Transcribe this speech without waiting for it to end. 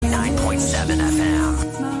FM.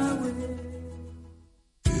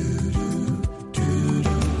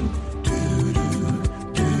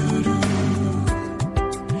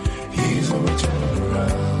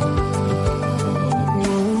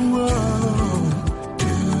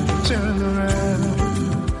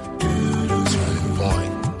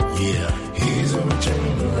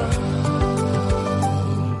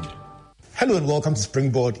 Hello and welcome to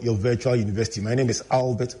SpringBoard, your virtual university. My name is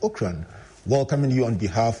Albert Okran, welcoming you on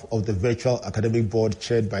behalf of the Virtual Academic Board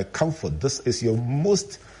chaired by Comfort. This is your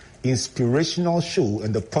most inspirational show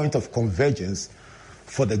and the point of convergence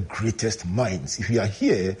for the greatest minds. If you are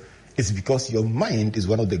here, it's because your mind is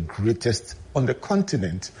one of the greatest on the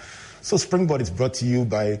continent. So SpringBoard is brought to you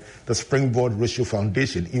by the SpringBoard Ratio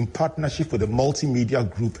Foundation in partnership with the Multimedia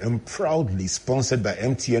Group and proudly sponsored by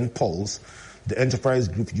MTN Pulse, the enterprise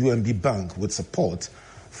group UMB Bank, with support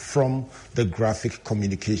from the Graphic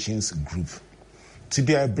Communications Group.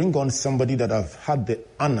 Today I bring on somebody that I've had the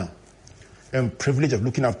honor and privilege of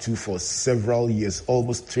looking up to for several years,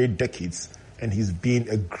 almost 3 decades, and he's been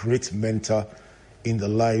a great mentor in the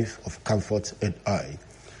life of Comfort and I.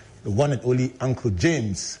 The one and only Uncle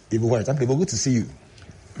James Ibu White. Uncle Ibu, good to see you.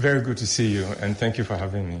 Very good to see you, and thank you for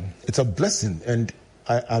having me. It's a blessing, and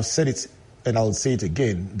I've said it and I'll say it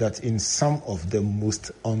again, that in some of the most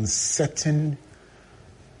uncertain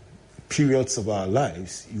periods of our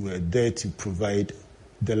lives, you were there to provide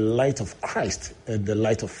the light of Christ and the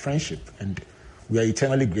light of friendship. And we are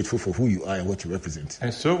eternally grateful for who you are and what you represent.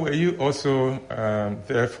 And so were you also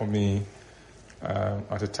there for me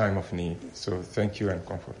at a time of need. So thank you and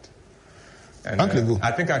comfort. And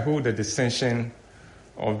I think I hold the distinction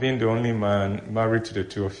of being the only man married to the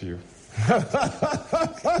two of you. That's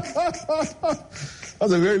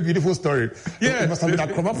a very beautiful story. Yes. It must have been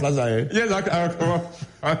Akroma Plaza, eh? Yes, Akroma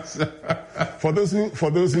Plaza. For those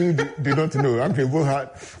who do not know, Uncle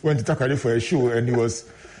Ibu went to Takoradi for a show, and he was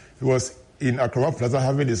in Akroma Plaza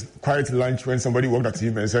having his quiet lunch when somebody walked up to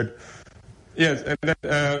him and said, "Yes." And then,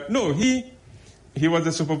 no, he was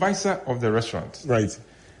the supervisor of the restaurant, right?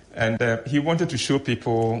 And he wanted to show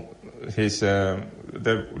people his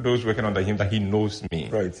those working under him that he knows me,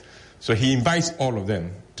 right? So he invites all of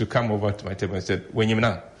them to come over to my table and said,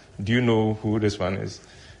 "Wenyimna, do you know who this one is?"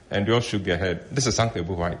 And they all shook their head. This is Uncle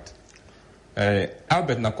Ibu White.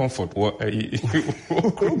 Albert na comfort.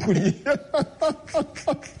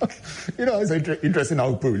 It's interesting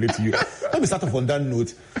how people relate to you. Let me start off on that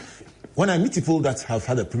note. When I meet people that have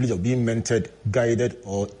had the privilege of being mentored, guided,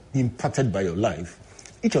 or impacted by your life,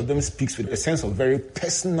 each of them speaks with a sense of very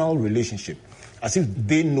personal relationship, as if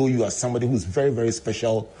they know you as somebody who's very, very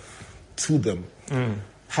special to them.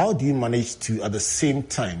 How do you manage to, at the same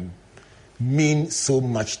time, mean so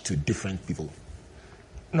much to different people?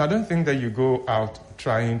 No, I don't think that you go out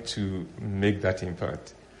trying to make that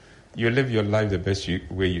impact. You live your life the best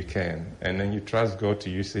way you can, and then you trust God to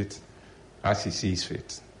use it as He sees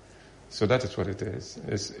fit. So that is what it is.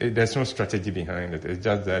 There's no strategy behind it. It's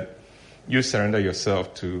just that you surrender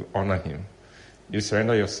yourself to honor Him. You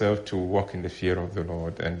surrender yourself to walk in the fear of the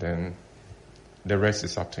Lord, and then the rest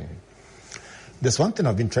is up to Him. There's one thing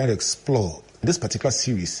I've been trying to explore. This particular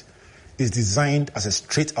series is designed as a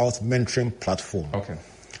straight-out mentoring platform. Okay.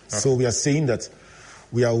 So we are saying that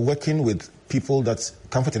we are working with people that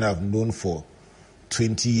Comfort and I have known for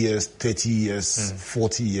 20 years, 30 years,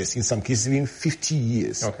 40 years, in some cases even 50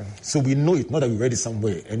 years. Okay. So we know it, not that we read it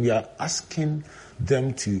somewhere, and we are asking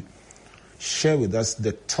them to share with us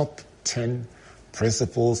the top 10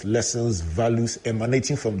 principles, lessons, values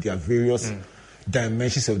emanating from their various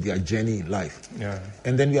dimensions of their journey in life. Yeah.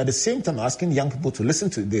 And then we are at the same time asking young people to listen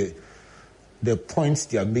to the points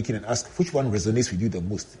they are making and ask which one resonates with you the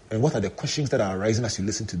most, and what are the questions that are arising as you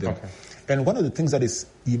listen to them. Okay. And one of the things that is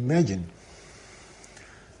emerging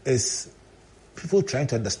is people trying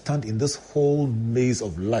to understand in this whole maze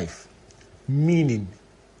of life meaning,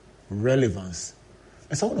 relevance.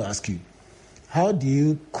 And so I want to ask you, how do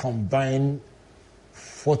you combine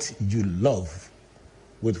what you love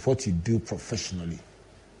with what you do professionally?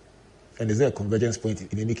 And is there a convergence point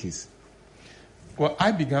in any case? Well,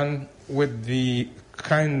 I began with the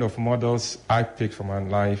kind of models I picked for my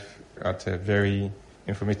life at a very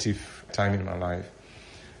informative time in my life.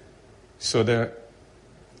 So the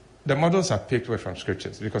models I picked were from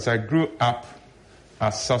scriptures, because I grew up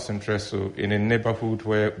as self-interest, so in a neighborhood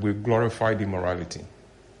where we glorified immorality.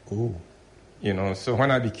 Oh. So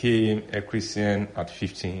when I became a Christian at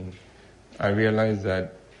 15, I realized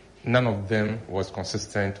that none of them was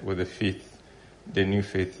consistent with the new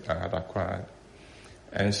faith I had acquired.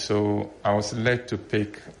 And so I was led to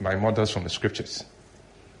pick my models from the scriptures.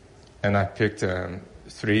 And I picked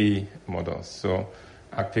 3 models. So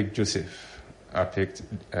I picked Joseph, I picked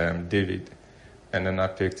David, and then I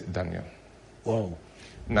picked Daniel. Wow.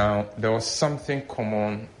 Now, there was something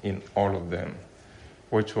common in all of them,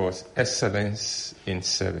 which was excellence in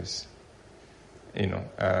service,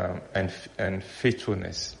 and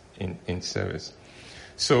faithfulness in service.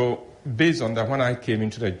 So, based on that, when I came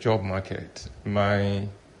into the job market, my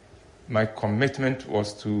commitment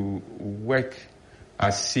was to work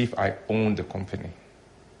as if I owned the company.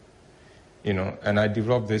 And I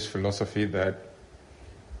developed this philosophy that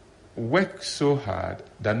work so hard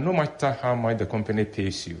that no matter how much the company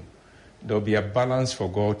pays you, there'll be a balance for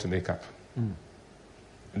God to make up.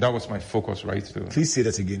 That was my focus right through. Please say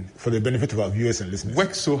that again for the benefit of our viewers and listeners.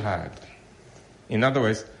 Work so hard. In other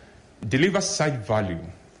words, deliver such value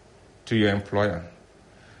to your employer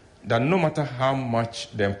that no matter how much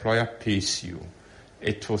the employer pays you,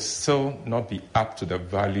 it will still not be up to the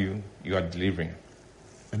value you are delivering.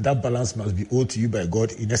 And that balance must be owed to you by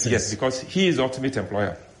God in essence. Yes, because He is the ultimate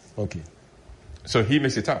employer. Okay. So He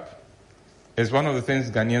makes it up. It's one of the things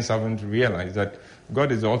Ghanaians haven't realized, that God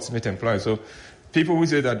is the ultimate employer. So people who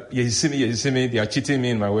say that, you see me, they are cheating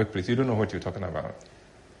me in my workplace. You don't know what you're talking about.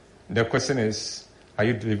 The question is, are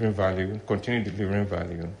you delivering value? Continue delivering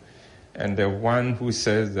value. And the one who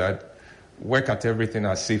says that work at everything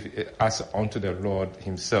as unto the Lord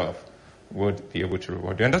Himself would be able to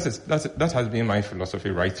reward you. And that has been my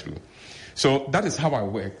philosophy right through. So that is how I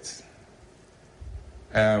worked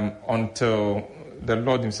until the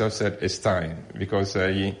Lord Himself said it's time. Because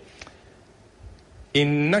in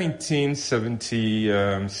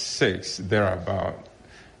 1976, thereabout,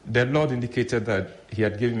 the Lord indicated that He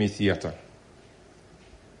had given me theater.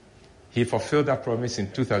 He fulfilled that promise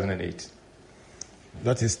in 2008.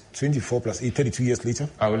 That is 24 plus 8, 32 years later.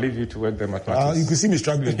 I will leave you to work the mathematics. You can see me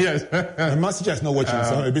struggling. Yes. My math teacher is not watching,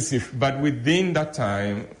 so I'm a bit safe. But within that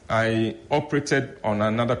time, I operated on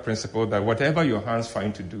another principle that whatever your hands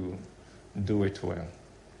find to do, do it well.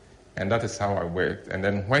 And that is how I worked. And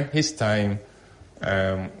then when His time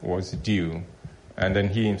was due, and then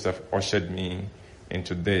He Himself ushered me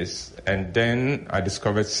into this, and then I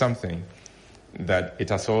discovered something, that it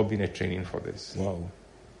has all been a training for this. Wow.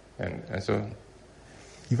 And so...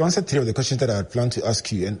 You've answered 3 of the questions that I had planned to ask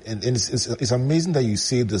you, and it's amazing that you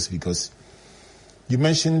say this, because you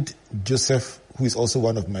mentioned Joseph, who is also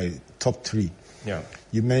one of my top 3. Yeah.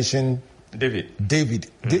 You mentioned David.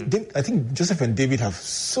 Mm-hmm. I think Joseph and David have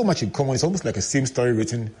so much in common. It's almost like a same story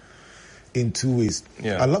written in 2 ways.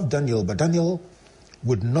 Yeah. I love Daniel, but Daniel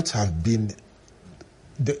would not have been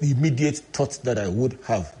the immediate thought that I would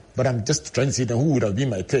have. But I'm just trying to say that who would have been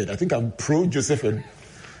my third. I think I'm pro Joseph and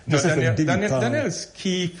Daniel is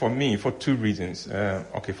key for me for 2 reasons. For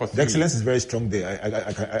 3. The excellence is very strong there.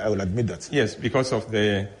 I will admit that. Yes, because of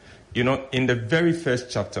in the very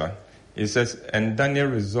first chapter, it says, and Daniel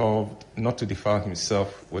resolved not to defile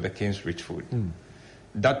himself with the king's rich food.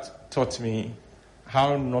 That taught me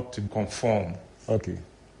how not to conform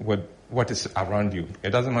with what is around you. It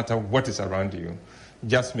doesn't matter what is around you.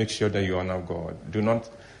 Just make sure that you honor God. Do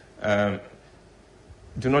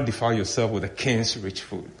not defile yourself with the king's rich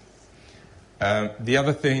food. The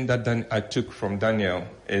other thing that I took from Daniel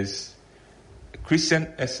is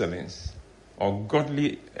Christian excellence or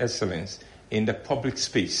godly excellence in the public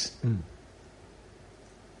space.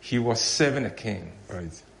 He was serving a king.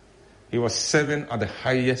 Right. He was serving at the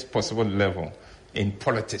highest possible level in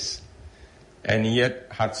politics, and yet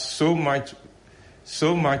had so much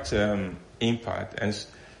impact and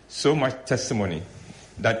so much testimony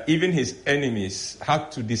that even his enemies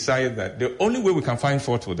had to decide that the only way we can find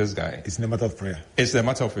fault with this guy is a matter of prayer. It's a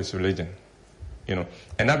matter of his religion, And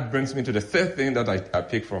that brings me to the third thing that I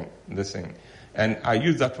pick from this thing, and I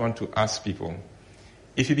use that one to ask people: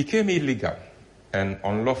 if you became illegal and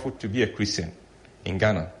unlawful to be a Christian in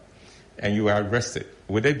Ghana, and you were arrested,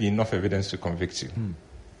 would there be enough evidence to convict you?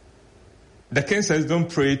 The king says, don't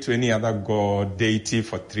pray to any other god, deity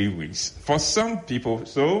for 3 weeks. For some people,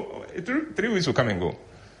 so 3 weeks will come and go.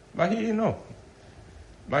 But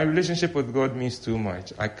my relationship with God means too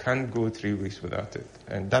much. I can't go 3 weeks without it.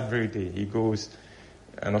 And that very day, he goes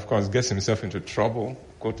and, of course, gets himself into trouble,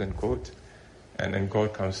 quote unquote, and then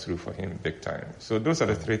God comes through for him big time. So those are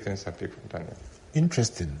the 3 things I pick from Daniel.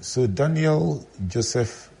 Interesting. So Daniel,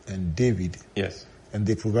 Joseph, and David. Yes. And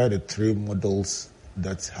they provided 3 models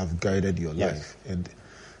that have guided your life. And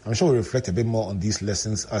I'm sure we'll reflect a bit more on these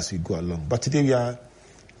lessons as we go along. But today we are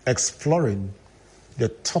exploring the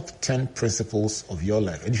top 10 principles of your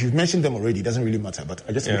life. And if you've mentioned them already, it doesn't really matter. But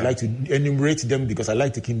I just would like to enumerate them because I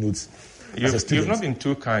like taking notes as a student. You've not been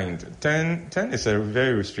too kind. 10 is a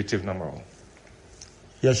very restrictive number.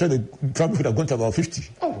 Yeah, sure. They probably would have gone to about 50.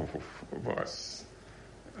 Oh, boss.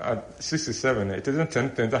 at 67, it isn't 10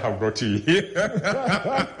 things that have brought you here.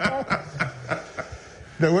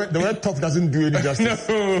 The word tough doesn't do any justice.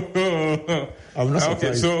 No. I'm not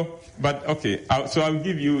surprised. Okay, so I'll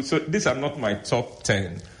give you, so these are not my top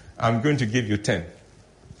 10. I'm going to give you 10.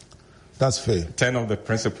 That's fair. 10 of the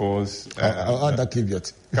principles. I'll add that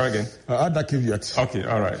caveat. Come again? I'll add that caveat. Okay,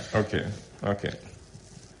 all right. Okay.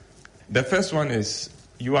 The first one is,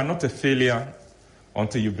 you are not a failure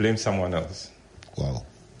until you blame someone else. Wow.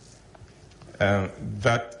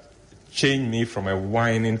 That changed me from a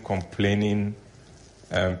whining, complaining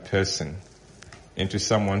person into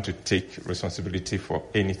someone to take responsibility for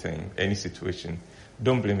anything, any situation.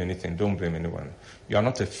 Don't blame anything. Don't blame anyone. You are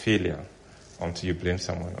not a failure until you blame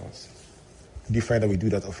someone else. Do you find that we do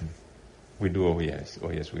that often? We do. Oh yes,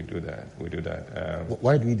 we do that.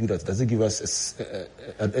 Why do we do that? Does it give us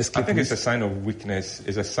an escape? I think it's a sign of weakness.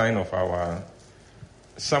 It's a sign of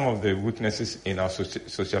some of the weaknesses in our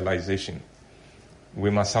socialization. We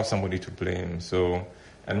must have somebody to blame. So,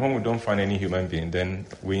 and when we don't find any human being, then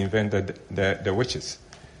we invented the witches,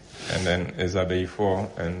 and then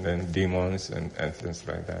Ezabeifor, and then demons and things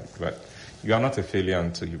like that. But you are not a failure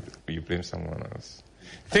until you blame someone else.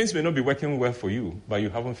 Things may not be working well for you, but you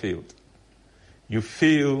haven't failed. You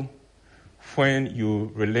fail when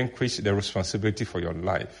you relinquish the responsibility for your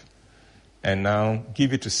life and now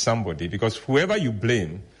give it to somebody, because whoever you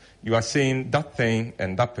blame, you are saying that thing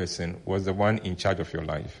and that person was the one in charge of your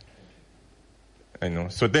life.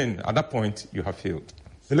 So then at that point you have failed.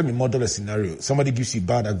 So let me model a scenario. Somebody gives you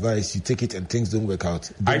bad advice, you take it and things don't work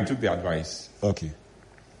out. I took the advice. Okay.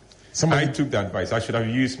 I took the advice. I should have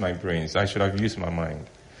used my brains. I should have used my mind.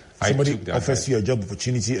 Somebody offers you a job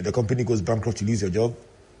opportunity and the company goes bankrupt, you lose your job?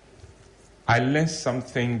 I learned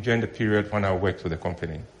something during the period when I worked with the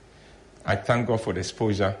company. I thank God for the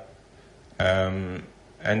exposure. And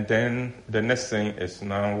then the next thing is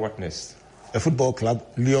now what next? A football club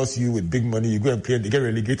lures you with big money, you go and play and they get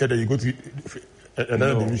relegated and you go to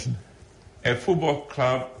another division. A football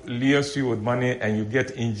club lures you with money and you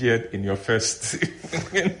get injured in your first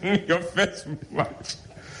match.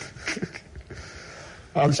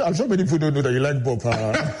 I'm sure many people don't know that you like Bob.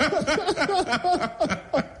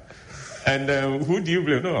 And who do you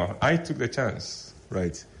blame? No, I took the chance.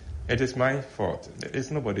 Right. It is my fault.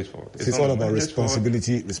 It's nobody's fault. It's all about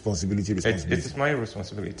responsibility. It is my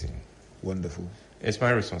responsibility. Wonderful. It's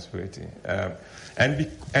my responsibility.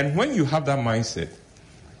 And when you have that mindset,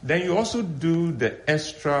 then you also do the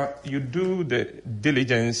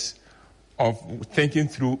diligence of thinking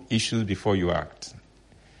through issues before you act.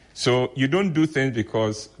 So you don't do things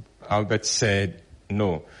because Albert said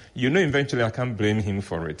no. Eventually I can't blame him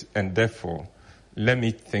for it. And therefore, let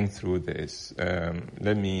me think through this.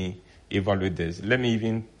 Let me evaluate this. Let me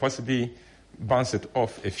even possibly bounce it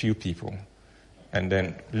off a few people. And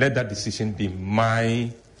then let that decision be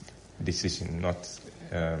my decision, not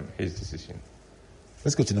his decision.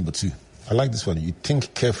 Let's go to number 2. I like this one. You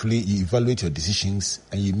think carefully, you evaluate your decisions,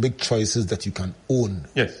 and you make choices that you can own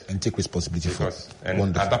and take responsibility for. And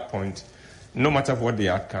wonderful. At that point, no matter what the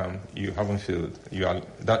outcome, you haven't failed.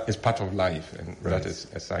 That is part of life, and that is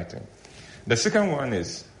exciting. The second one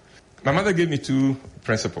is, my mother gave me 2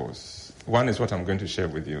 principles. One is what I'm going to share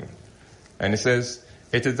with you. And it says,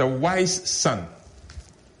 it is a wise son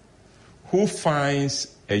who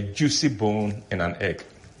finds a juicy bone in an egg.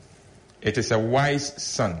 It is a wise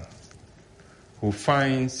son who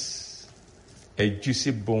finds a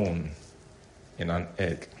juicy bone in an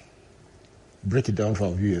egg. Break it down for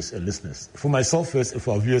our viewers and listeners. For myself first, and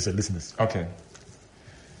for our viewers and listeners. Okay.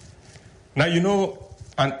 Now,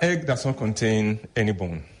 an egg does not contain any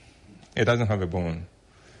bone. It doesn't have a bone.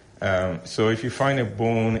 So if you find a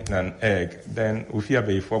bone in an egg, then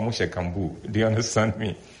do you understand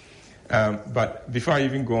me? But before I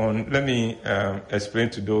even go on, let me explain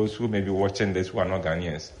to those who may be watching this who are not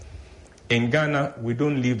Ghanaians. In Ghana, we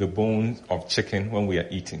don't leave the bones of chicken when we are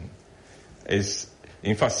eating.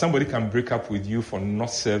 In fact, somebody can break up with you for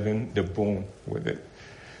not serving the bone with it.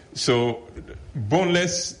 So,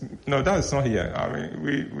 boneless, no, that is not here. I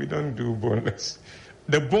mean, we don't do boneless.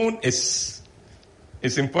 The bone is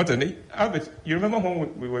important. Albert, you remember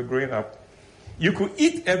when we were growing up? You could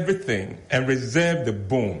eat everything and reserve the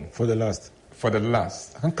bone. For the last.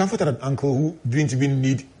 I can comfort an uncle who didn't even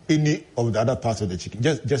need any of the other parts of the chicken.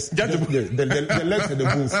 Just the legs and the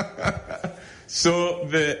bones. So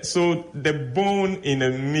the bone in a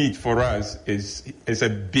meat for us is a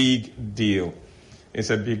big deal. It's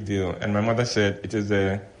a big deal. And my mother said it is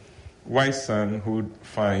a wise son who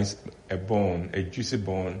finds a bone, a juicy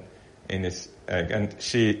bone in his egg. And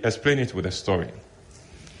she explained it with a story.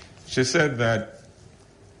 She said that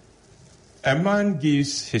A man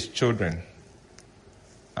gives his children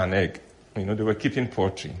an egg. They were keeping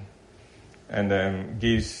poultry, and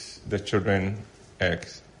gives the children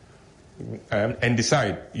eggs, and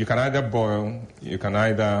decide you can either boil, you can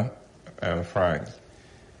either fry.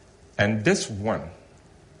 And this one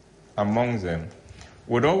among them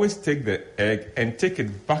would always take the egg and take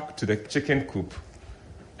it back to the chicken coop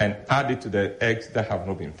and add it to the eggs that have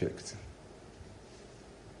not been picked.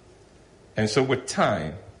 And so with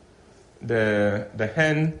time, the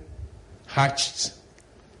hen hatched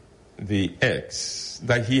the eggs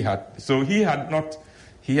that he had. So he had not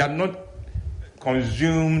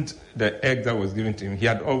consumed the egg that was given to him. He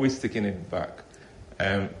had always taken it back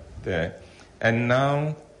there. And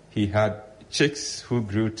now he had chicks who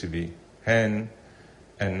grew to be hen,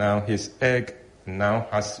 and now his egg now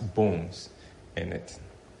has bones in it.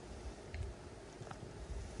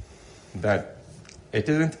 That it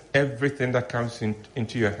isn't everything that comes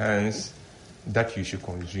into your hands that you should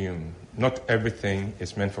consume. Not everything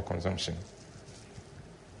is meant for consumption.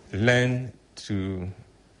 Learn to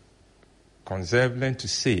conserve, learn to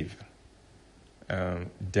save.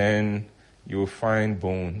 Then you will find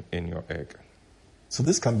bone in your egg. So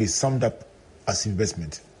this can be summed up as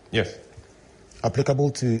investment. Yes.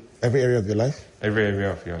 Applicable to every area of your life? Every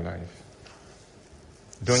area of your life.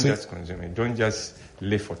 Don't just consume it. Don't just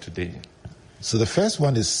live for today. So the first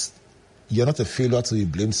one is you're not a failure till you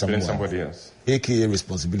blame someone. Blame somebody else. AKA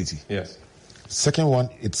responsibility. Yes. Second one,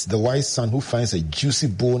 it's the wise son who finds a juicy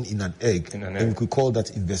bone in an egg. And we could call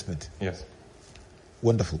that investment. Yes.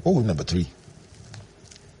 Wonderful. What was number 3?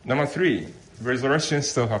 Number 3, resurrection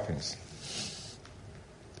still happens.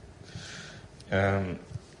 In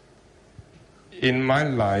my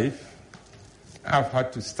life, I've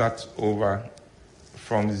had to start over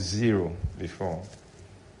from zero before,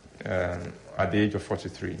 at the age of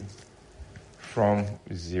 43. From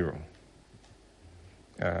zero.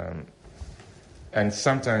 And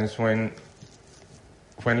sometimes when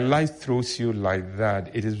life throws you like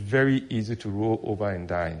that, it is very easy to roll over and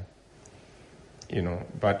die.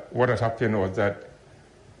 But what had happened was that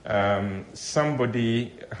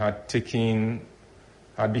somebody had become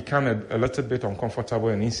a little bit uncomfortable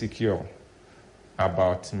and insecure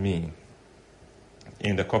about me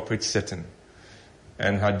in the corporate setting,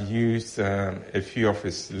 and had used a few of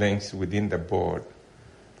his links within the board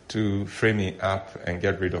to frame me up and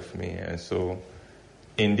get rid of me. And so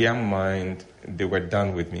in their mind, they were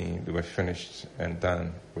done with me. They were finished and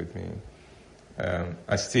done with me.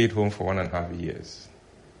 I stayed home for 1.5 years.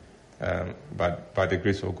 But by the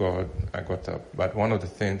grace of God, I got up. But one of the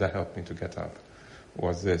things that helped me to get up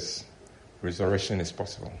was this: resurrection is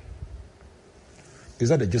possible. Is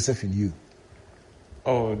that the Joseph in you?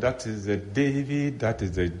 Oh, that is the David, that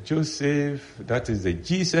is the Joseph, that is the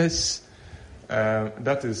Jesus,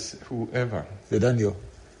 that is whoever. The Daniel.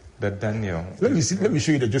 The Daniel. Let me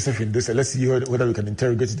show you the Joseph in this, and let's see whether we can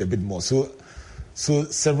interrogate it a bit more. So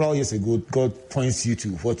several years ago, God points you to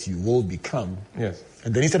what you will become. Yes.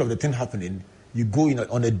 And then instead of the thing happening, you go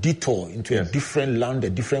on a detour into a different land, a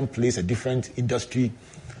different place, a different industry.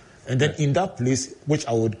 And then in that place, which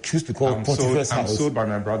I would choose to call Potiphar's house. I'm sold by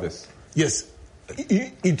my brothers. Yes.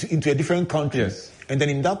 Into a different country. Yes. And then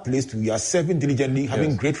in that place, you are serving diligently,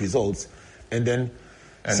 having great results. And then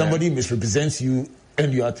somebody misrepresents you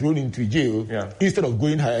and you are thrown into jail. Yeah. Instead of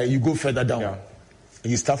going higher, you go further down. Yeah.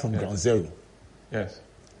 And you start from ground zero. Yes.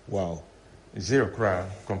 Wow. Zero crown,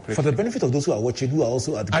 completely. For the benefit of those who are watching, who are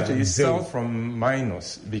also at ground Actually, you zero. start from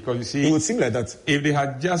minus, because you see, it would seem like that. If they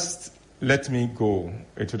had just let me go,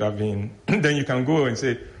 it would have been, then you can go and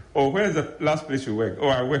say, oh, where's the last place you worked? Oh,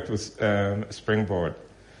 I worked with SpringBoard.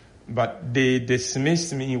 But they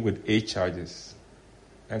dismissed me with 8 charges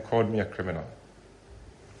and called me a criminal.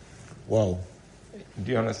 Wow.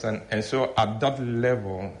 Do you understand? And so at that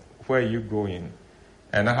level, where you going?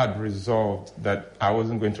 And I had resolved that I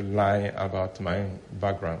wasn't going to lie about my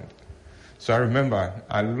background. So I remember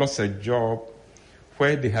I lost a job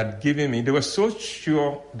where they had given me, they were so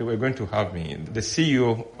sure they were going to have me. The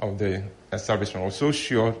CEO of the establishment was so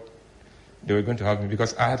sure they were going to have me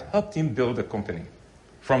because I had helped him build a company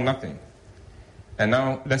from nothing. And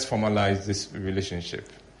now let's formalize this relationship.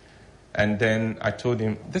 And then I told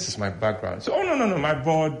him, this is my background. So, no, my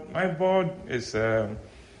board is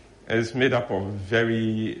made up of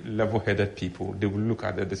very level-headed people. They will look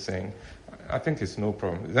at it the same. I think it's no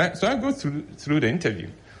problem. So I go through the interview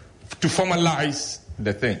to formalize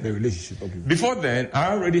the thing. The relationship. Okay. Before then,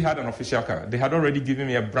 I already had an official car. They had already given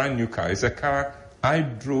me a brand new car. It's a car I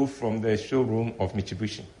drove from the showroom of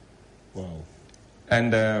Mitsubishi. Wow.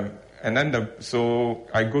 And then so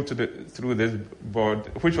I go through this board,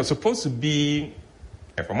 which was supposed to be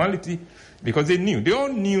a formality, Because they all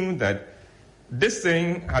knew that this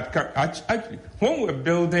thing had come. Actually, when we were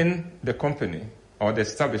building the company or the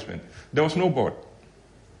establishment, there was no board.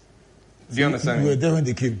 Do you understand? You were there when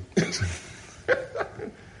they came.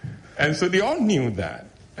 And so they all knew that.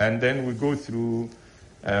 And then we go through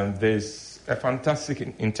a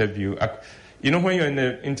fantastic interview. You know, when you're in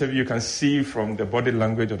the interview, you can see from the body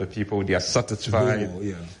language of the people, they are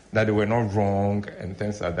satisfied that they were not wrong and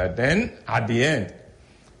things like that. Then, at the end,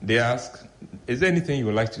 they ask, is there anything you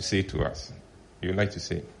would like to say to us? You would like to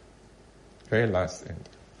say? Very last end.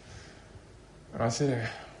 And I said,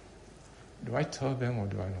 do I tell them or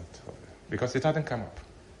do I not tell them? Because it hadn't come up.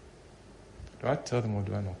 Do I tell them or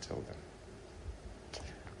do I not tell them?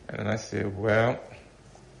 And then I say, well,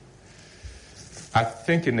 I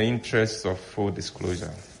think in the interest of full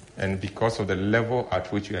disclosure, and because of the level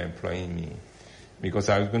at which you are employing me, because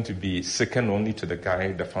I was going to be second only to the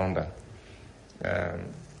guy, the founder,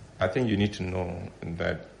 I think you need to know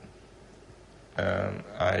that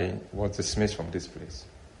I was dismissed from this place.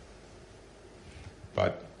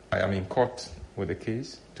 But I am in court with the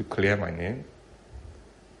case to clear my name.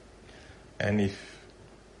 And if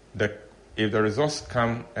the results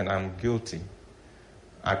come and I'm guilty,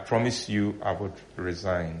 I promise you I would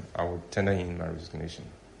resign. I would tender in my resignation.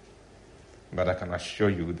 But I can assure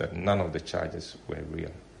you that none of the charges were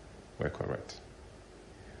real, were correct.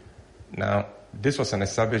 Now, this was an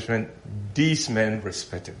establishment these men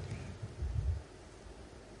respected.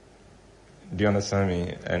 Do you understand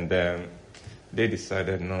me? And they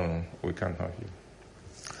decided, no, we can't have you.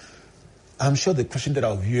 I'm sure the question that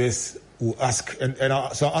our viewers will ask,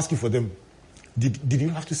 so I'll ask you for them, did you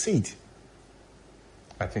have to say it?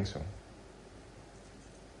 I think so.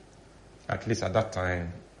 At least at that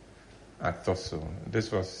time, I thought so.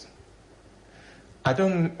 I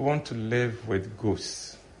don't want to live with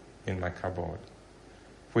ghosts in my cupboard,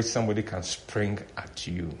 which somebody can spring at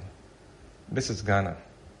you. This is Ghana.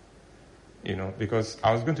 You know, because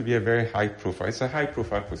I was going to be a very high profile. It's a high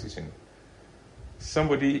profile position.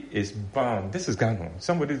 Somebody is bound. This is Ghana.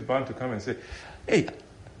 Somebody is bound to come and say, hey,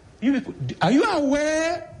 are you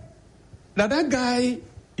aware that guy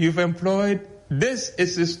you've employed, this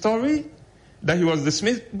is his story, that he was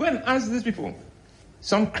dismissed? Go and ask these people.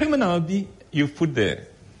 Some criminal you've put there.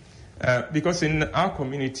 Because in our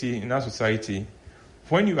community, in our society,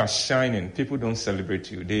 when you are shining, people don't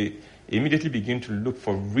celebrate you. They immediately begin to look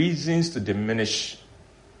for reasons to diminish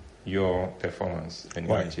your performance and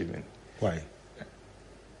your achievement. Why?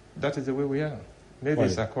 That is the way we are. Maybe Why?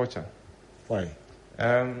 It's our culture. Why?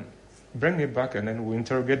 Bring me back and then we'll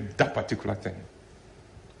interrogate that particular thing.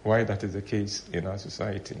 Why that is the case in our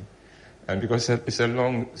society. And because it's a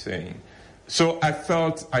long saying. So I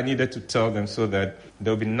felt I needed to tell them so that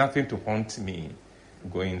there will be nothing to haunt me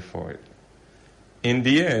going forward. In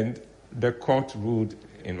the end, the court ruled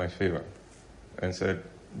in my favor and said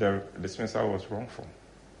the dismissal was wrongful.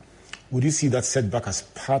 Would you see that setback as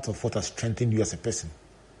part of what has strengthened you as a person?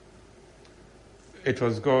 It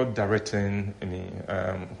was God directing me.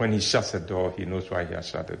 When he shuts a door, he knows why he has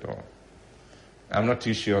shut the door. I'm not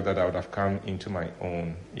too sure that I would have come into my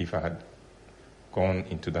own if I had gone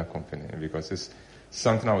into that company, because it's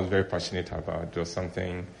something I was very passionate about.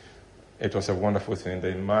 It was a wonderful thing.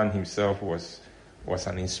 The man himself was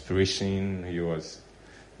an inspiration. He was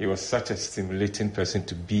such a stimulating person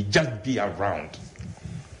to be around.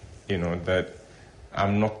 You know, that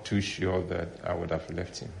I'm not too sure that I would have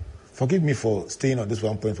left him. Forgive me for staying on this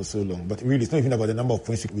one point for so long, but really it's not even about the number of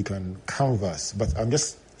points we can canvas. But I'm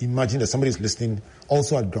just imagining that somebody is listening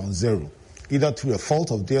also at ground zero, either through a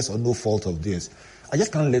fault of theirs or no fault of theirs. I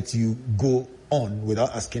just can't let you go on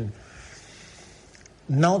without asking,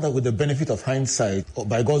 now that with the benefit of hindsight, or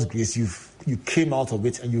by God's grace, you came out of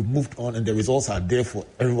it and you've moved on and the results are there for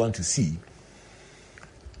everyone to see.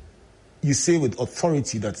 You say with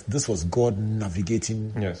authority that this was God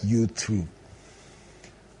navigating you through.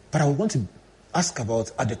 But I would want to ask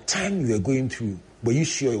about, at the time you were going through, were you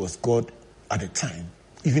sure it was God at the time,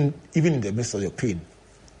 even in the midst of your pain?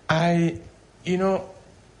 In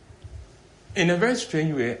a very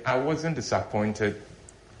strange way, I wasn't disappointed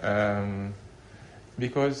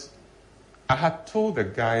because I had told the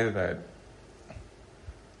guy that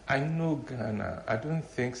I know Ghana. I don't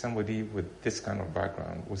think somebody with this kind of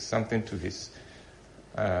background, with something to his,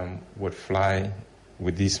 would fly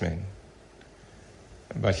with these men.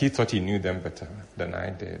 But he thought he knew them better than I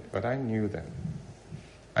did. But I knew them.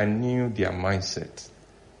 I knew their mindset,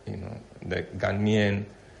 the Ghanaian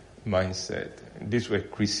mindset. These were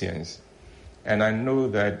Christians. And I know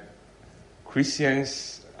that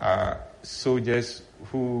Christians are soldiers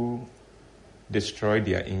who destroy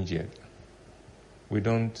their injured. We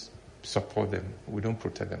don't support them. We don't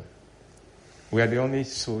protect them. We are the only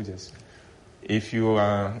soldiers. If you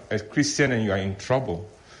are a Christian and you are in trouble,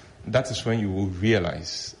 that is when you will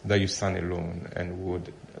realize that you stand alone and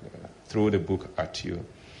would throw the book at you.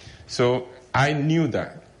 So I knew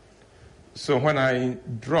that. So when I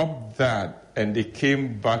dropped that and they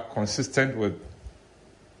came back consistent with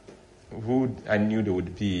who I knew they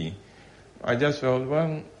would be, I just felt,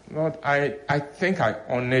 well, Lord, I think I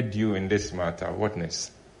honored you in this matter. What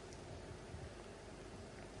next?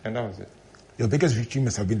 And that was it. Your biggest victory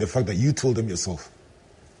must have been the fact that you told them yourself.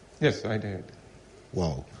 Yes, I did.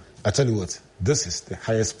 Wow. I tell you what, this is the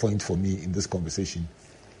highest point for me in this conversation.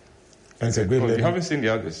 And it's a great learning. You haven't seen the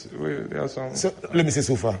others. There are some. So, let me say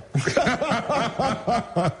so far.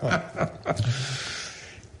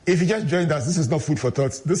 If you just joined us, this is not food for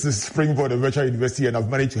thought. This is SpringBoard, a virtual university, and I've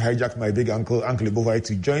managed to hijack my big uncle Ebovai,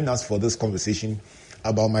 to join us for this conversation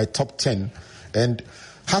about my top 10. And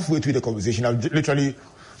halfway through the conversation, I've literally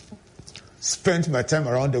spent my time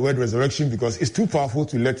around the word resurrection because it's too powerful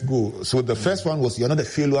to let go. So the first one was, you're not a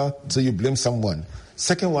failure till you blame someone.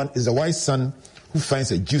 Second one is the wise son who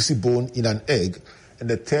finds a juicy bone in an egg. And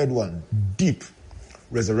the third one, deep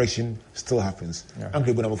resurrection still happens. Yeah. Uncle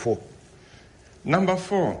Ebo, number 4. Number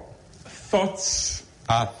 4, thoughts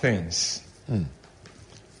are things.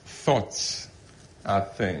 Thoughts are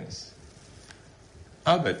things.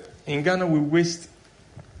 Albert, in Ghana we waste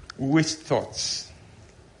thoughts.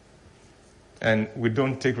 And we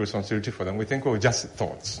don't take responsibility for them. We think, oh, just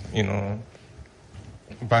thoughts,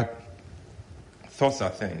 But thoughts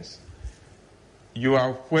are things. You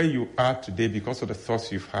are where you are today because of the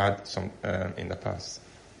thoughts you've had in the past.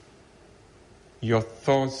 Your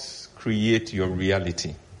thoughts create your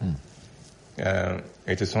reality.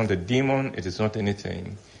 It is not a demon. It is not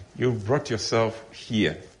anything. You've brought yourself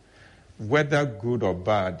here. Whether good or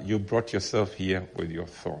bad, you brought yourself here with your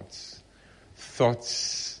thoughts.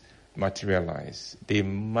 Thoughts materialize. They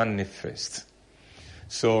manifest.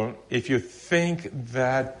 So if you think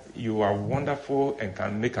that you are wonderful and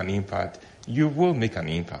can make an impact, you will make an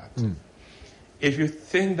impact. If you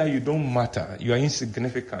think that you don't matter, you are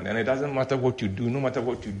insignificant, and it doesn't matter what you do, no matter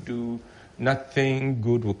what you do, nothing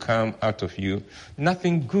good will come out of you.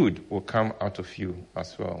 Nothing good will come out of you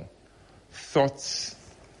as well. Thoughts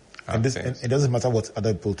are things. And it doesn't matter what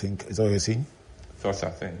other people think. Is that what you're saying? Thoughts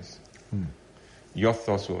are things. Your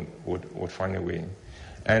thoughts would find a way.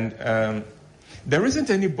 And there isn't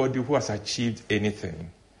anybody who has achieved anything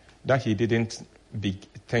that he didn't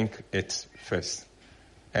think it first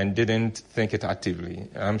and didn't think it actively.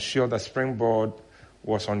 I'm sure that SpringBoard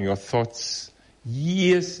was on your thoughts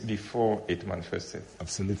years before it manifested.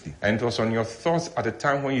 Absolutely. And it was on your thoughts at a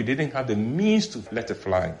time when you didn't have the means to let it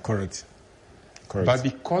fly. Correct. But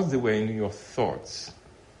because they were in your thoughts,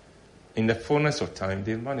 in the fullness of time,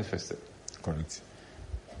 they manifested. Correct.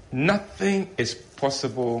 Nothing is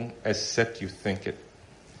possible except you think it.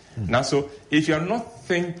 Now, so if you're not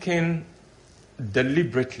thinking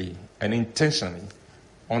deliberately and intentionally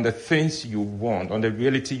on the things you want, on the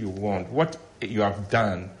reality you want, what you have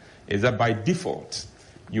done is that by default,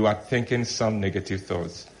 you are thinking some negative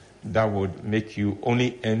thoughts that would make you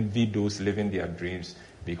only envy those living their dreams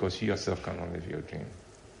because you yourself cannot live your dream.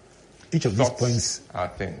 Each of these points are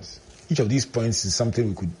things. Each of these points is something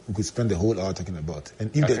we could spend the whole hour talking about.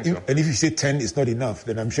 And if you say 10 is not enough,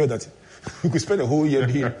 then I'm sure that we could spend a whole year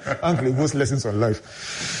doing Uncle Ebo's lessons on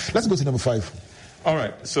life. Let's go to number 5. All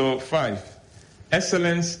right, so 5.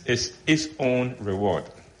 Excellence is its own reward.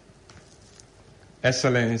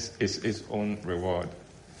 Excellence is its own reward.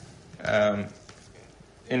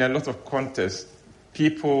 In a lot of contexts,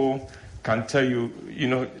 people can tell you,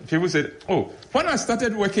 people say, oh, when I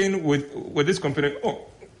started working with this company,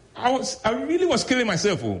 I really was killing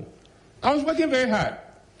myself. I was working very hard.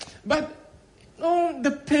 But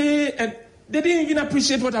the pay, and they didn't even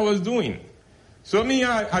appreciate what I was doing. So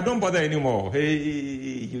I don't bother anymore. Hey,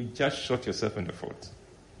 you just shot yourself in the foot.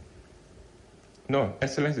 No,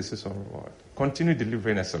 excellence is its own reward. Continue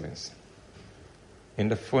delivering excellence in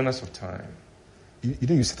the fullness of time.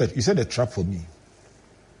 You said a trap for me.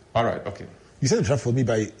 All right, okay. You said a trap for me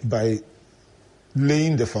by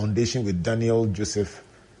laying the foundation with Daniel, Joseph,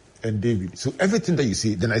 and David. So everything that you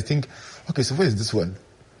see, then I think, okay, so where is this one?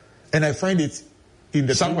 And I find it in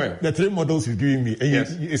the 3 models you've given me. And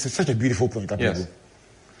yes. It's such a beautiful point. Yes.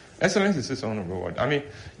 Excellence is its own reward. I mean,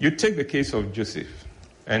 you take the case of Joseph,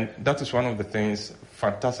 and that is one of the things,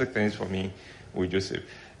 fantastic things for me with Joseph.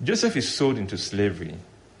 Joseph is sold into slavery,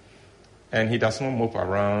 and he does not mope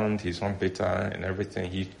around, he's not bitter and everything.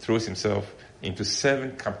 He throws himself into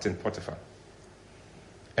serving Captain Potiphar.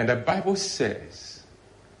 And the Bible says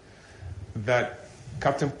that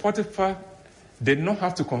Captain Potiphar did not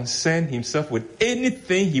have to concern himself with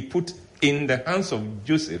anything he put in the hands of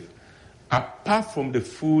Joseph, apart from the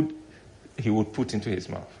food he would put into his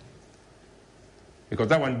mouth. Because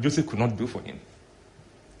that one Joseph could not do for him.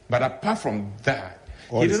 But apart from that,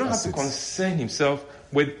 he did not have to concern himself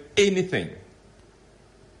with anything.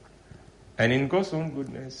 And in God's own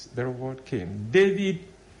goodness, the reward came. David,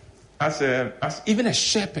 as even a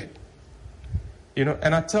shepherd,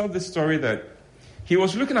 and I tell this story that he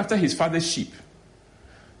was looking after his father's sheep.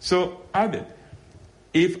 So, Albert,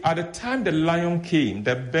 if at the time the lion came,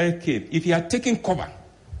 the bear came, if he had taken cover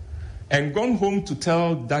and gone home to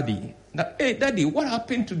tell daddy, that, hey, daddy, what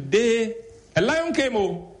happened today? A lion came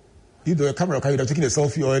home. A camera, you would have taken a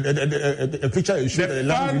selfie or a picture. The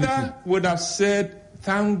father would have said,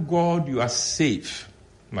 thank God you are safe,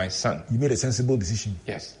 my son. You made a sensible decision.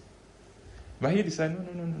 Yes. But he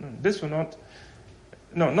decided, no. This will not,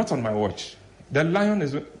 not on my watch. The lion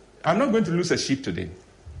is, I'm not going to lose a sheep today.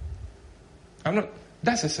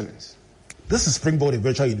 That's excellence. This is SpringBoard in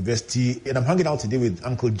Virtual University, and I'm hanging out today with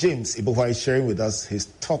Uncle James Ibovai, sharing with us his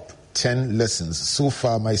top 10 lessons. So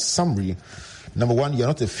far, my summary: number 1, you're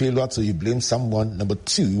not a failure till you blame someone. Number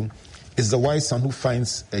 2, is the wise son who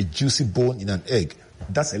finds a juicy bone in an egg.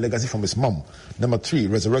 That's a legacy from his mom. Number 3,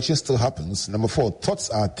 resurrection still happens. Number 4, thoughts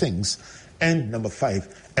are things. And number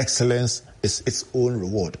 5, excellence is its own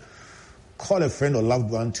reward. Call a friend or loved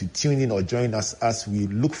one to tune in or join us as we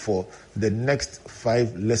look for the next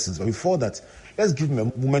 5 lessons. But before that, let's give him a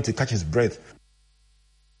moment to catch his breath.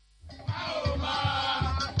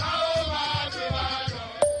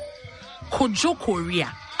 Kojo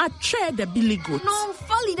Korea, I chair the Billy Goat. No,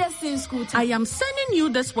 folly that's in school. I am sending you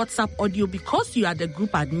this WhatsApp audio because you are the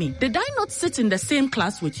group admin. Did I not sit in the same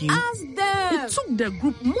class with you? Ask them. It took the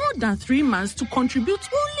group more than 3 months to contribute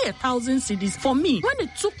only 1,000 cedis for me, when it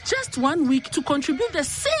took just 1 week to contribute the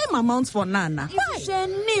same amount for Nana. Why?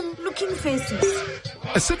 Name looking faces.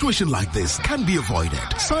 A situation like this can be avoided.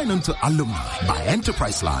 Sign on to Alumni by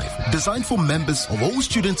Enterprise Life. Designed for members of all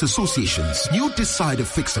students' associations, you decide a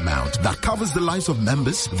fixed amount that covers the lives of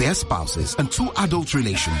members, their spouses, and 2 adult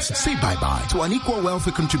relations. Say bye-bye to unequal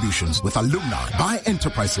welfare contributions with Alumni by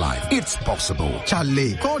Enterprise Life. It's possible.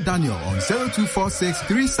 Charlie, call Daniel on 0246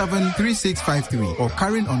 373653 or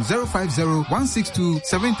Karen on 050 162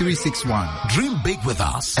 7361. Dream big with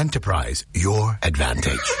us. Enterprise, your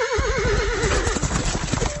advantage.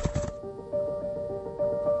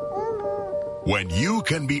 When you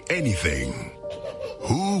can be anything,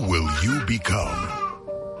 who will you become?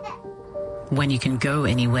 When you can go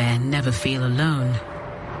anywhere and never feel alone,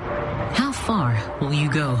 how far will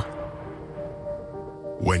you go?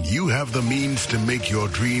 When you have the means to make your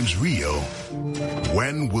dreams real,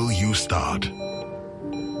 when will you start?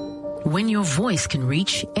 When your voice can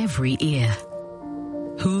reach every ear,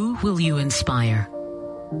 who will you inspire?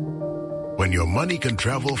 When your money can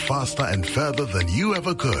travel faster and further than you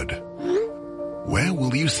ever could, where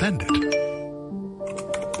will you send it?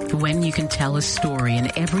 When you can tell a story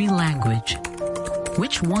in every language,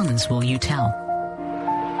 which ones will you tell?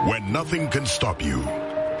 When nothing can stop you,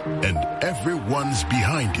 and everyone's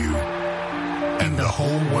behind you, and the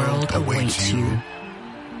whole world awaits you.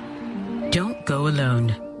 Don't go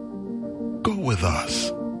alone. Go with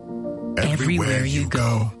us. Everywhere you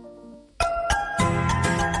go.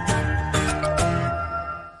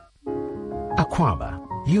 Aquaba,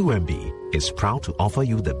 UMB, is proud to offer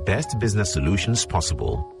you the best business solutions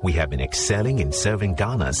possible. We have been excelling in serving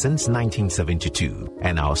Ghana since 1972,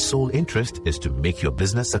 and our sole interest is to make your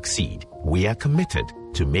business succeed. We are committed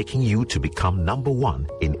to making you to become number 1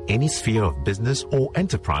 in any sphere of business or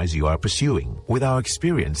enterprise you are pursuing. With our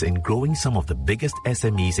experience in growing some of the biggest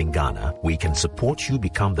SMEs in Ghana, we can support you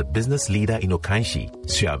become the business leader in Okanshi,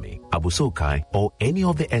 Siami, Abusokai, or any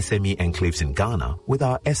of the SME enclaves in Ghana with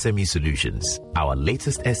our SME solutions. Our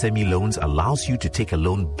latest SME loans allows you to take a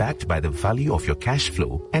loan backed by the value of your cash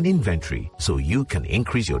flow and inventory so you can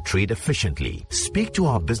increase your trade efficiently. Speak to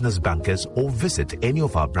our business bankers or visit any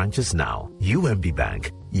of our branches now. UMB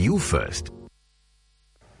Bank, you first.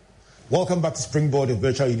 Welcome back to SpringBoard in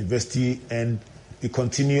Virtual University, and we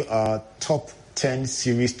continue our top 10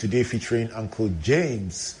 series today featuring Uncle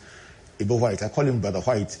James Ibovai. I call him Brother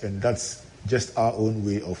White, and that's just our own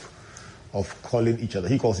way of calling each other.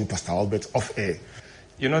 He calls me Pastor Albert off air.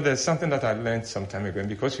 You know, there's something that I learned some time ago, and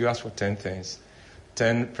because you asked for 10 things,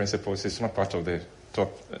 10 principles, it's not part of the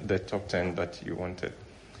top 10 that you wanted.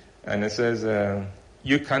 And it says,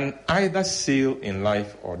 you can either sail in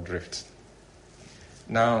life or drift.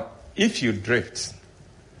 Now, if you drift,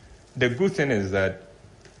 the good thing is that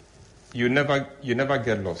you never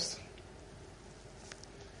get lost.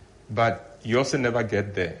 But you also never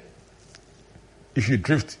get there. If you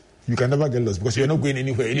drift, you can never get lost because you're not going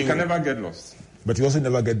anywhere. You can never get lost. But you also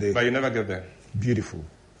never get there. But you never get there. Beautiful.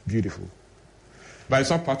 Beautiful. But it's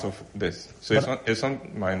not part of this. So it's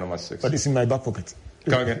not my number 6. But it's in my back pocket.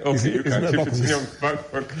 Come again. Okay, you can keep it in your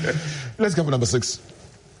back pocket. Let's go for number 6.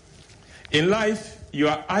 In life, you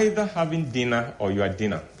are either having dinner or you are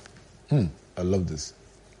dinner. I love this.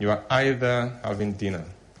 You are either having dinner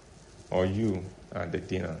or you are the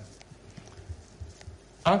dinner.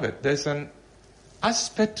 Albert, there's an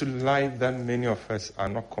aspect to life that many of us are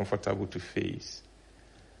not comfortable to face.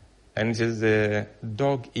 And it is the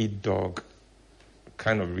dog-eat-dog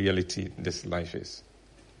kind of reality this life is.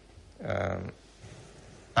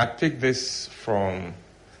 I picked this from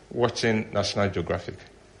watching National Geographic.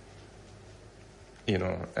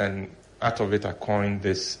 And out of it I coined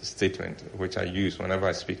this statement, which I use whenever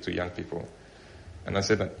I speak to young people. And I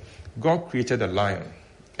said that God created a lion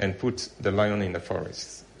and put the lion in the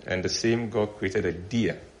forest. And the same God created a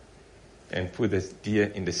deer and put the deer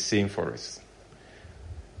in the same forest.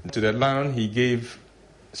 To the lion, he gave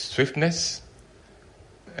swiftness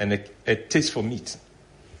and a taste for meat.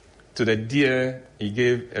 To the deer, he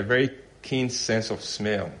gave a very keen sense of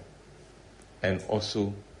smell and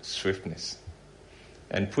also swiftness.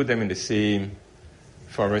 And put them in the same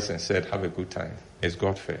forest and said, have a good time. Is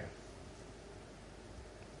God fair?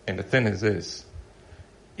 And the thing is this.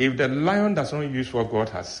 If the lion does not use what God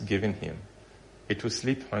has given him, it will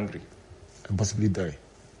sleep hungry. And possibly die.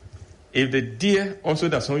 If the deer also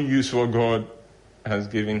does not use what God has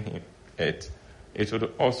given him, it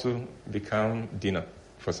would also become dinner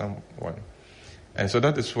for someone. And so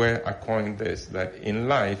that is where I coined this, that in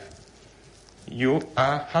life, you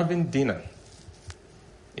are having dinner.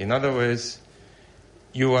 In other words,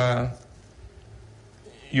 you are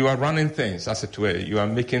running things, as it were. You are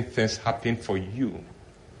making things happen for you.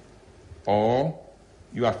 Or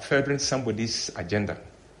you are furthering somebody's agenda,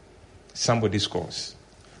 somebody's cause,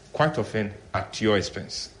 quite often at your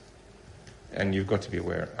expense. And you've got to be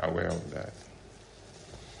aware of that.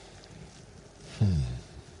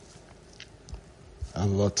 I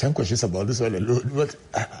have about 10 questions about this one alone, but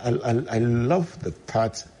I love the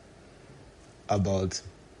part about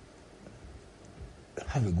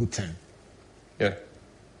have a good time. Yeah,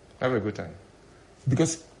 have a good time.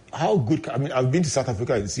 Because how good, I've been to South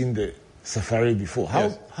Africa and seen the safari before.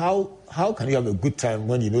 How can you have a good time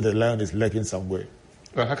when you know the lion is lurking somewhere?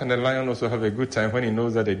 Well, how can the lion also have a good time when he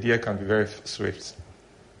knows that the deer can be very swift?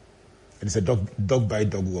 And it's a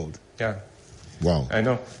dog-by-dog world. Yeah. Wow. I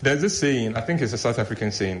know. There's this saying, I think it's a South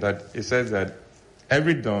African saying, that it says that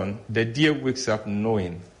every dawn, the deer wakes up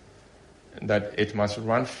knowing that it must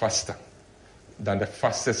run faster than the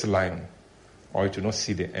fastest lion, or it will not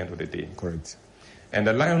see the end of the day. Correct. And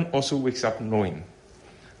the lion also wakes up knowing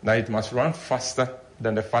that it must run faster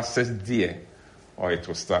than the fastest deer, or it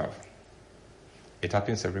will starve. It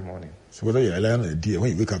happens every morning. So whether you're a lion or a deer,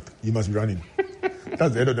 when you wake up, you must be running.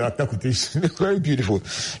 That's the end of that quotation. Very beautiful.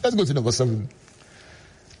 Let's go to number 7.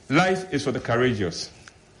 Life is for the courageous.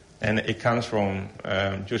 And it comes from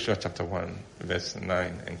Joshua chapter 1, verse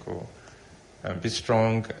 9 and co. Be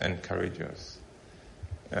strong and courageous.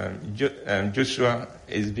 Joshua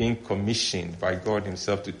is being commissioned by God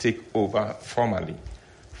himself to take over formally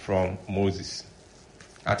from Moses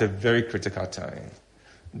at a very critical time.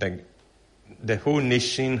 The whole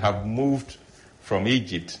nation have moved from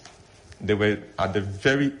Egypt. They were at the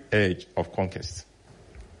very edge of conquest.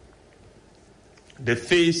 The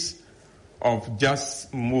phase of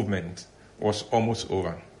just movement was almost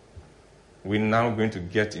over. We're now going to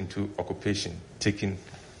get into occupation, taking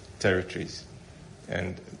territories.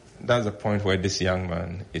 And that's the point where this young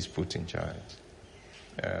man is put in charge.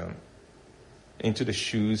 Into the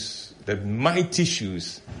shoes, the mighty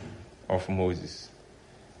shoes of Moses.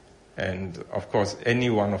 And of course, any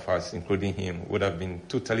one of us, including him, would have been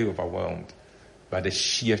totally overwhelmed by the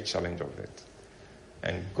sheer challenge of it.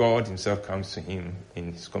 And God himself comes to him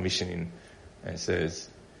in his commissioning and says,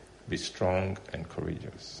 be strong and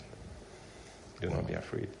courageous. Do not be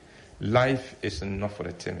afraid. Life is not for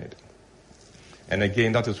the timid. And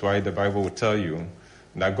again, that is why the Bible will tell you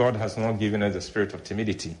that God has not given us the spirit of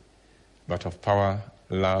timidity, but of power,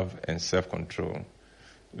 love, and self-control.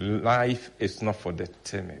 Life is not for the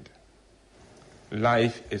timid.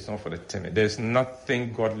 Life is not for the timid. There's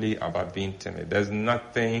nothing godly about being timid. There's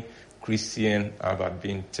nothing Christian about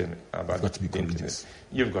being timid. You've got to be courageous.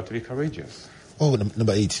 You've got to be courageous. Oh,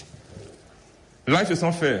 number 8. Life is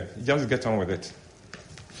not fair. Just get on with it.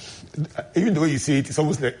 Even the way you say it, it's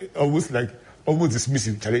almost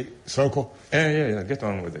dismissive. Charlie, circle. Yeah. Get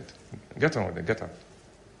on with it. Get on.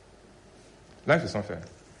 Life is not fair.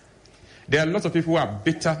 There are lots of people who are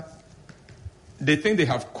bitter. They think they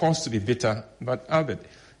have cause to be bitter, but Albert,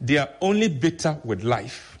 they are only bitter with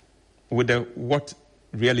life, with what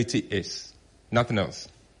reality is, nothing else.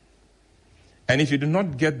 And if you do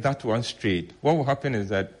not get that one straight, what will happen is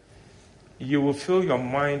that you will fill your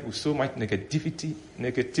mind with so much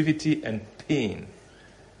negativity and pain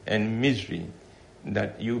and misery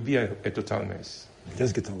that you'll be a total mess.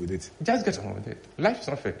 Just get on with it. Just get on with it. Life is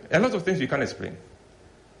not fair. A lot of things you can't explain.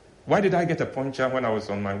 Why did I get a puncture when I was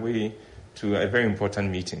on my way to a very important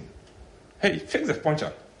meeting? Hey, fix the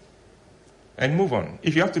puncture and move on.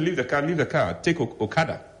 If you have to leave the car, take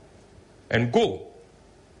Okada and go.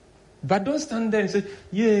 But don't stand there and say,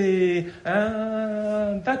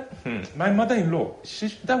 my mother-in-law,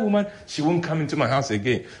 that woman, she won't come into my house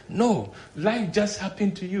again. No, life just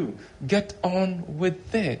happened to you. Get on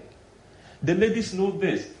with it. The ladies know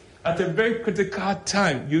this. At a very critical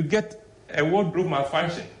time, you get a wardrobe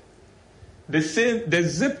malfunction. The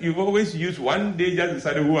zip you've always used, one day just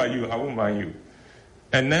decided, who are you? I won't mind you.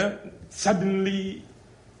 And then suddenly,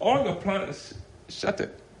 all your plans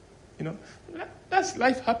shattered. That's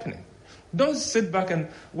life happening. Don't sit back and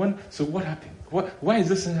wonder, so what happened? Why is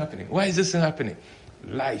this thing happening? Why is this thing happening?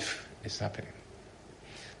 Life is happening.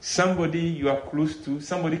 Somebody you are close to,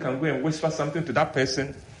 somebody can go and whisper something to that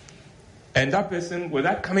person, and that person,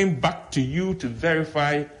 without coming back to you to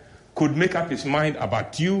verify, could make up his mind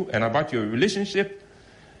about you and about your relationship.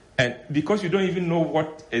 And because you don't even know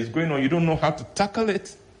what is going on, you don't know how to tackle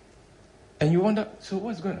it, and you wonder, so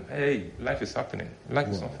what's going on? Hey, life is happening. Life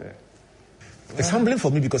is not fair. It's humbling for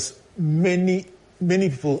me because many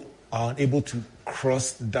people are unable to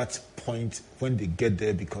cross that point when they get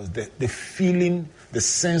there because the feeling, the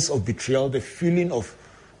sense of betrayal, the feeling of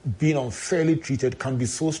being unfairly treated can be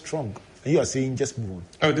so strong. And you are saying, just move on.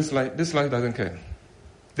 Oh, this life doesn't care.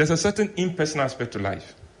 There's a certain impersonal aspect to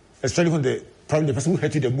life. Especially when probably the person who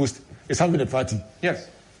hurt you the most is having a party. Yes.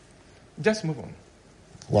 Just move on.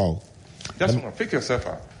 Wow. Just move on. Pick yourself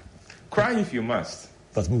up. Cry if you must.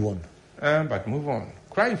 But move on. But move on.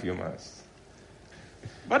 Cry if you must.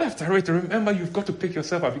 But after it, remember, you've got to pick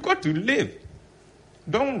yourself up. You've got to live.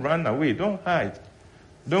 Don't run away. Don't hide.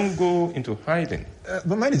 Don't go into hiding.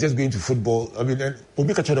 But mine is just going to football. I mean,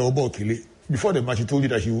 before the match, he told you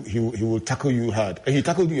that he will tackle you hard. And he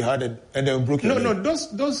tackled you hard and then broke your leg. No,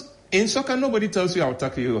 those in soccer, nobody tells you I'll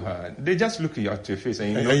tackle you hard. They just look at your face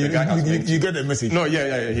and the guy has meant you. You get the message. No,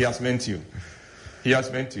 yeah, he has meant you. He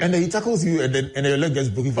has meant you. And then he tackles you and your leg gets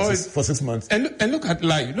broken for 6 months. And look at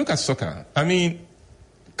life. Look at soccer. I mean,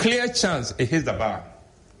 clear chance, it hits the bar.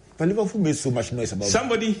 But Liverpool made so much noise about it.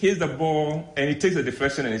 Somebody hits the ball and he takes a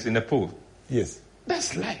deflection and it's in the pool. Yes.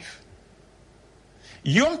 That's life.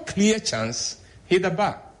 Your clear chance hit the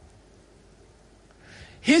bar.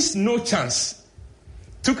 His no chance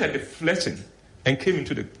took a deflection and came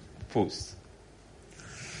into the post.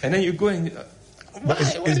 And then you go and... But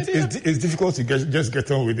it's difficult to just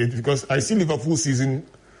get on with it because I see Liverpool season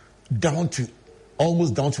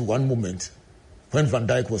almost down to one moment when Van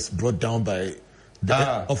Dijk was brought down by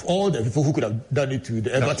of all the people who could have done it to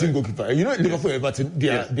the Everton goalkeeper. Liverpool and Everton,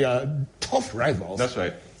 they are tough rivals. That's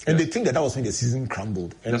right. And they think that was when the season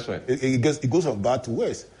crumbled. And that's right. It goes from bad to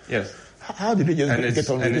worse. Yes. How did they just get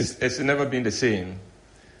on with this? It's never been the same.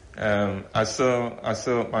 I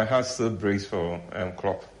saw my heart still breaks for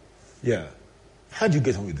Klopp. Yeah. How do you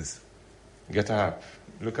get on with this? Get up.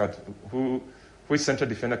 Look at which central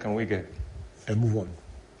defender can we get? And move on.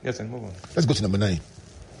 Yes, and move on. Let's go to number 9.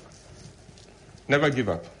 Never give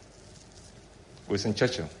up. Winston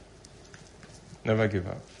Churchill. Never give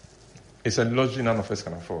up. It's a luxury none of us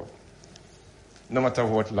can afford. No matter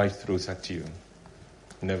what life throws at you,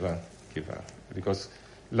 never give up. Because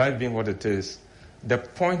life being what it is, the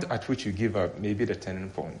point at which you give up may be the turning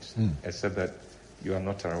point, except that you are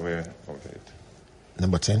not aware of it.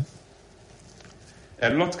 Number 10. A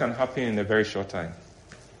lot can happen in a very short time.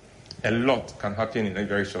 A lot can happen in a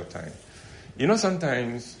very short time.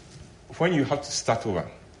 Sometimes when you have to start over,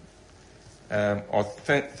 or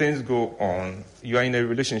things go on, you are in a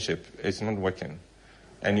relationship, it's not working,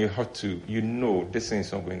 and you have to, this thing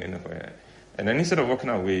is not going anywhere. And then instead of walking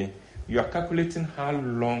away, you are calculating how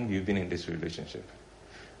long you've been in this relationship.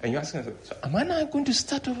 And you're asking yourself, so am I not going to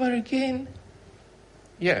start over again?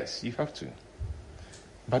 Yes, you have to.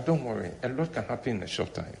 But don't worry, a lot can happen in a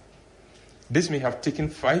short time. This may have taken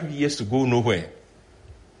 5 years to go nowhere.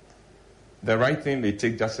 The right thing may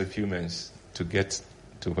take just a few months to get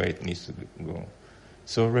to where it needs to go.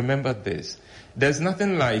 So remember this. There's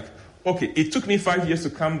nothing like, okay, it took me 5 years to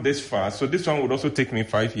come this far, so this one would also take me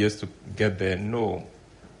 5 years to get there. No.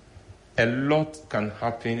 A lot can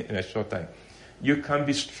happen in a short time. You can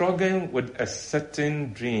be struggling with a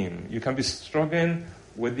certain dream. You can be struggling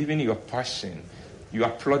with even your passion. You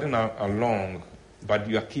are plodding along, but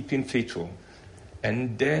you are keeping faithful.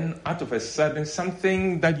 And then out of a sudden,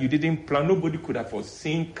 something that you didn't plan, nobody could have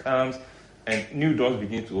foreseen, comes and new doors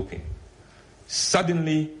begin to open.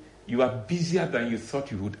 Suddenly, you are busier than you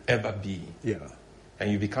thought you would ever be. Yeah.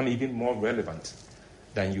 And you become even more relevant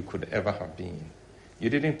than you could ever have been. You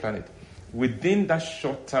didn't plan it. Within that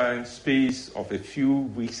short time space of a few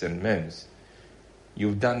weeks and months,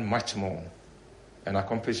 you've done much more and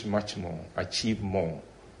accomplished much more, achieved more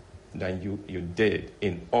than you did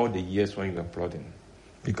in all the years when you were plodding.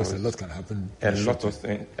 Because a lot can happen. A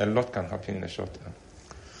lot can happen in a short time.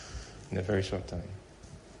 In a very short time.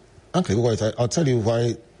 Okay, White, I'll tell you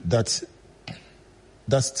why that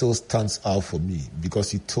still stands out for me.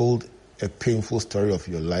 Because you told a painful story of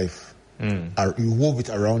your life. You wove it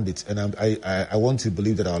around it. And I want to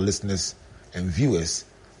believe that our listeners and viewers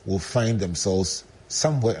will find themselves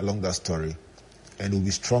somewhere along that story and will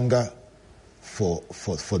be stronger for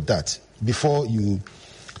that. Before you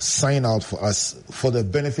sign out for us, for the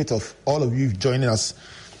benefit of all of you joining us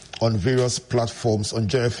on various platforms, on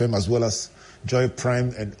Joy FM as well as Joy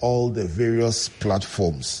Prime and all the various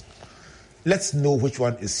platforms, let's know which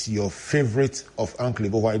one is your favorite of Uncle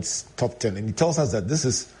Ebo White's top 10. And he tells us that this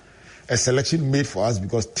is a selection made for us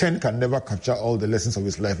because 10 can never capture all the lessons of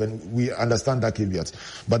his life, and we understand that caveat.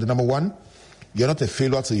 But the number one, you're not a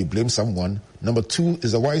failure so you blame someone. Number two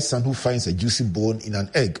is a wise son who finds a juicy bone in an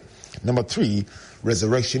egg. Number three,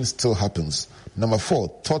 resurrection still happens. Number four,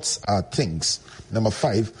 thoughts are things. Number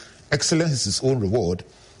five, excellence is its own reward.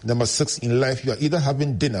 Number six, in life you are either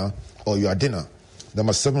having dinner or you are dinner.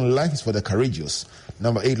 Number seven, life is for the courageous.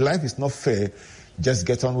 Number eight, life is not fair, just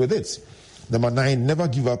get on with it. Number nine, never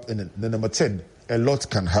give up. And then number 10, a lot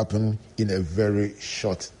can happen in a very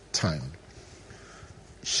short time.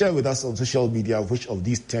 Share with us on social media which of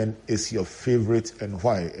these 10 is your favorite and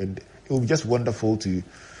why. And it will be just wonderful to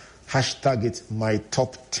hashtag it my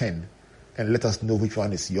top 10 and let us know which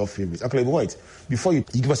one is your favorite. Okay, White, before you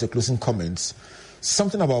give us your closing comments,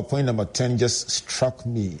 something about point number 10 just struck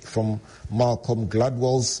me from Malcolm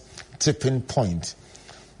Gladwell's tipping point,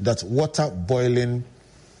 that water boiling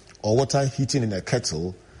or water heating in a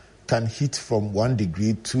kettle can heat from 1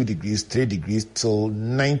 degree, 2 degrees, 3 degrees till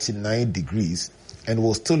 99 degrees and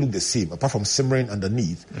will still look the same, apart from simmering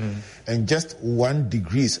underneath. And just 1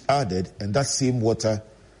 degree is added and that same water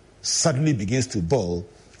suddenly begins to boil,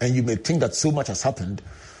 and you may think that so much has happened,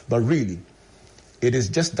 but really, it is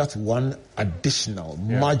just that one additional,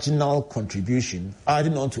 marginal contribution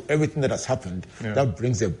adding on to everything that has happened that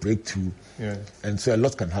brings a breakthrough. And so a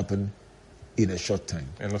lot can happen in a short time.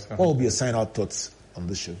 What will be your sign-out thoughts on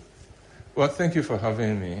this show? Well, thank you for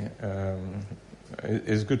having me.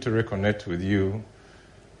 It's good to reconnect with you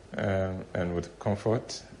and with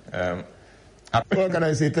Comfort. What can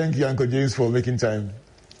I say? Thank you, Uncle James, for making time.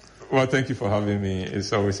 Well, thank you for having me.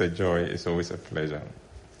 It's always a joy. It's always a pleasure.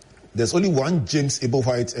 There's only one James Ebo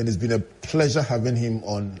White, and it's been a pleasure having him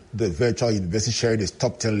on the Virtual University, sharing his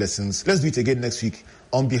top 10 lessons. Let's do it again next week.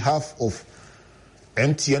 On behalf of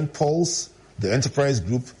MTN Pulse, the Enterprise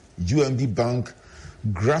Group, UMB Bank,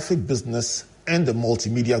 Graphic Business, and the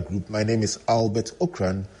Multimedia Group, my name is Albert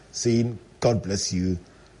Okran, saying God bless you,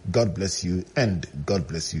 and God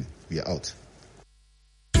bless you. We are out.